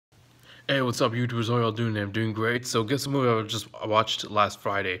Hey, what's up, YouTubers? How y'all doing? I'm doing great. So, guess what movie I just watched last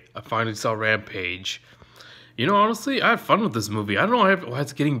Friday? I finally saw Rampage. Honestly, I had fun with this movie. I don't know why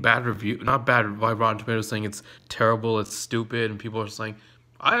it's getting bad review. Not bad. Why Rotten Tomatoes saying it's terrible, it's stupid, and people are saying.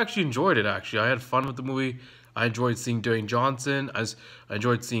 I actually enjoyed it. Actually, I had fun with the movie. I enjoyed seeing Dwayne Johnson. I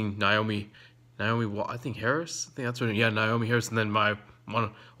enjoyed seeing I think Harris. I think that's her name. Yeah, Naomi Harris, and then my one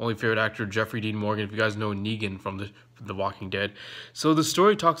only favorite actor, Jeffrey Dean Morgan. If you guys know Negan from the Walking Dead. So the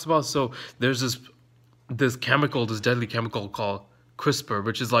story talks about, there's this chemical, this deadly chemical called CRISPR,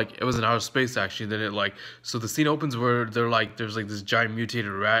 which is like, it was in outer space actually. Then so the scene opens where there's like this giant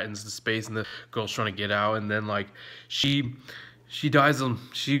mutated rat in the space, and the girl's trying to get out, and then like she dies on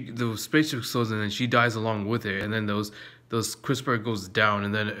the spaceship explodes, and then she dies along with it, and then those CRISPR goes down,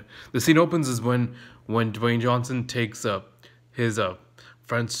 and then the scene opens is when Dwayne Johnson takes his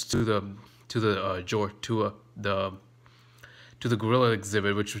friends to the gorilla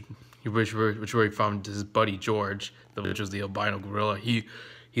exhibit, which where he found his buddy George, which was the albino gorilla. He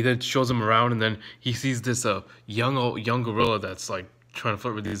then shows him around, and then he sees this young gorilla that's like trying to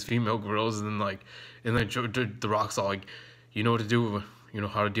flirt with these female gorillas, and then the Rock's all like, you know what to do,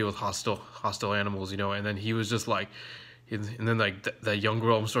 how to deal with hostile animals, and then he was just like. And then like that young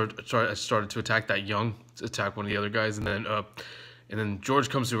girl started to attack one of the other guys, and then George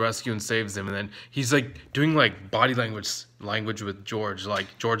comes to rescue and saves him, and then he's like doing like body language with George, like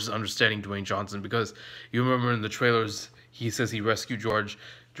George is understanding Dwayne Johnson, because you remember in the trailers he says he rescued George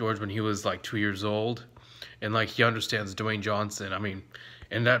when he was like 2 years old, and like he understands Dwayne Johnson. I mean,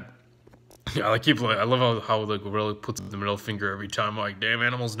 and that. Yeah, I love how the gorilla puts up the middle finger every time. Like, damn,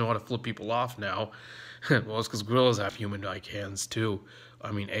 animals know how to flip people off now. Well, it's because gorillas have human-like hands too.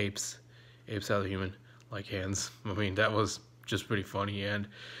 I mean, apes have human-like hands. I mean, that was just pretty funny. And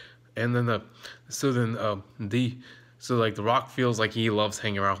then like the Rock feels like he loves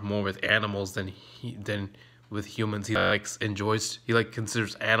hanging around more with animals than with humans. He like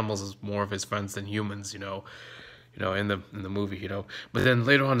considers animals as more of his friends than humans. In the movie. But then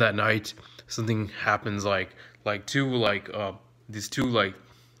later on that night, something happens, these two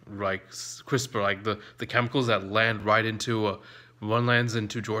CRISPR, like the chemicals that land right into one lands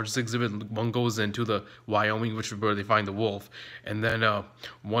into George's exhibit, one goes into the Wyoming, which is where they find the wolf, and then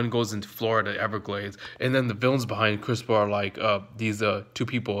one goes into Florida, Everglades, and then the villains behind CRISPR are like these two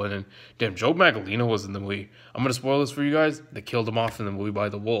people, and then damn, Joe Magdaleno was in the movie. I'm gonna spoil this for you guys. They killed him off in the movie by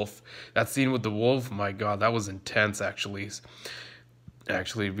the wolf. That scene with the wolf, my God, that was intense actually,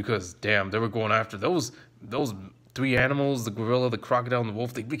 because damn, they were going after those three animals, the gorilla, the crocodile, and the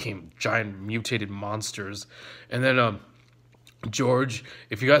wolf. They became giant mutated monsters, and then George,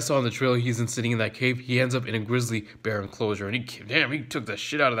 if you guys saw in the trailer, he's sitting in that cave. He ends up in a grizzly bear enclosure, and he took the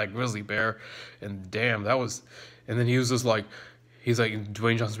shit out of that grizzly bear, and damn, and then he was just like,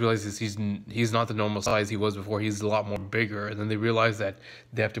 Dwayne Johnson realizes he's not the normal size he was before. He's a lot more bigger, and then they realize that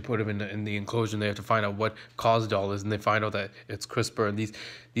they have to put him in the enclosure, and they have to find out what caused all this, and they find out that it's CRISPR, and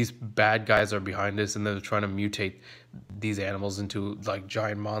these bad guys are behind this, and they're trying to mutate these animals into like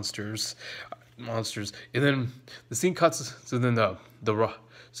giant monsters, and then the scene cuts. So then out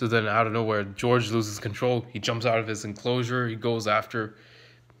of nowhere, George loses control. He jumps out of his enclosure. He goes after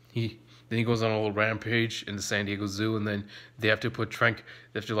he then he goes on a little rampage in the San Diego Zoo, and then they have to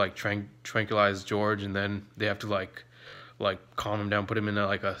tranquilize George, and then they have to like calm him down, put him in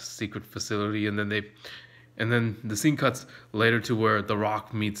a secret facility, and then the scene cuts later to where The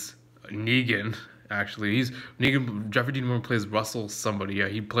Rock meets Negan. Actually, Jeffrey Dean Morgan plays Russell somebody. Yeah,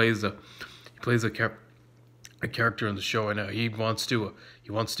 he plays a character in the show, and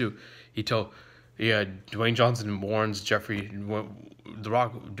Dwayne Johnson warns Jeffrey, The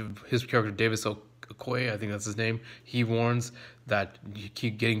Rock, his character Davis Okoye, I think that's his name. He warns that you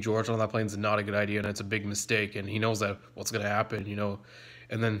keep getting George on that plane is not a good idea, and it's a big mistake, and he knows that what's gonna happen,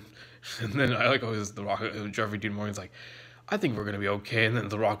 and then I like how The Rock, Jeffrey Dean Morgan's like, I think we're gonna be okay, and then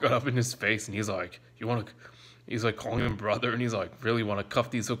The Rock got up in his face, and he's like, he's like calling him brother, and he's like, really want to cuff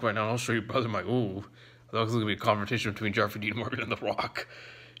these hook right now? I'll show you, brother. I'm like, ooh, I thought it was gonna be a conversation between Jeffrey Dean Morgan and The Rock.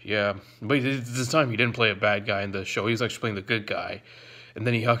 Yeah, but this time he didn't play a bad guy in the show. He was actually playing the good guy, and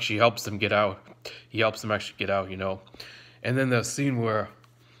then he actually helps them get out. He helps them actually get out, And then the scene where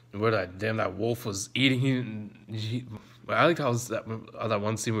that wolf was eating. I liked how that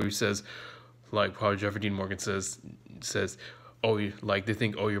one scene where he says, like, how Jeffrey Dean Morgan says, oh, they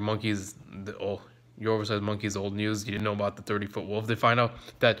think, oh, your monkey's your oversized monkey's old news. You didn't know about the 30-foot wolf. They find out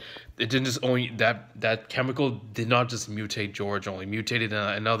that it didn't just only that chemical did not just mutate George, only mutated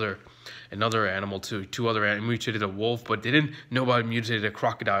another animal too. Two other animals mutated a wolf, but they didn't know about it mutated a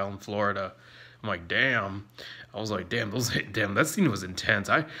crocodile in Florida. I'm like, damn. I was like, damn, that scene was intense.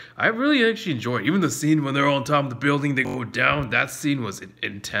 I really actually enjoyed it. Even the scene when they're on top of the building, they go down. That scene was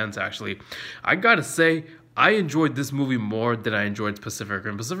intense, actually. I gotta say, I enjoyed this movie more than I enjoyed Pacific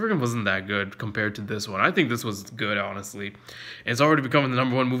Rim. Pacific Rim wasn't that good compared to this one. I think this was good, honestly. And it's already becoming the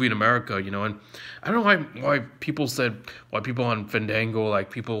 #1 movie in America, you know. And I don't know why people on Fandango, like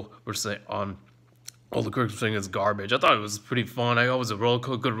people were saying on all the critics were saying it's garbage. I thought it was pretty fun. I thought it was a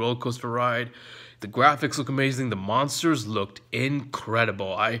good roller coaster ride. The graphics look amazing. The monsters looked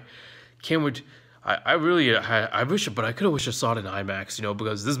incredible. I can't wait. I really I wish, but I could have wished I saw it in IMAX, you know,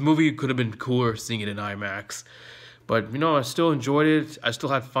 because this movie could have been cooler seeing it in IMAX. But you know, I still enjoyed it. I still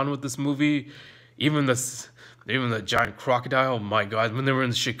had fun with this movie. Even the giant crocodile. Oh my God, when they were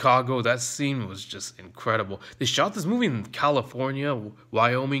in Chicago, that scene was just incredible. They shot this movie in California,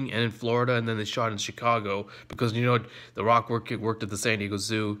 Wyoming, and in Florida, and then they shot in Chicago because, you know, The Rock worked at the San Diego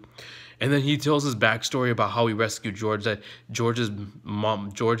Zoo. And then he tells his backstory about how he rescued George, that George's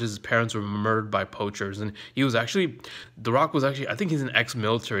parents were murdered by poachers. And The Rock was actually, I think he's an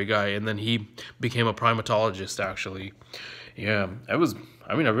ex-military guy, and then he became a primatologist, actually. Yeah, I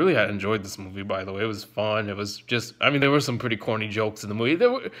really had enjoyed this movie, by the way. It was fun. It was just, there were some pretty corny jokes in the movie.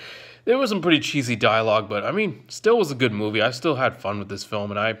 There was some pretty cheesy dialogue, but, still was a good movie. I still had fun with this film,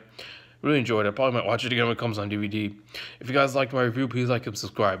 and I really enjoyed it. I probably might watch it again when it comes on DVD. If you guys liked my review, please like and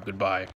subscribe. Goodbye.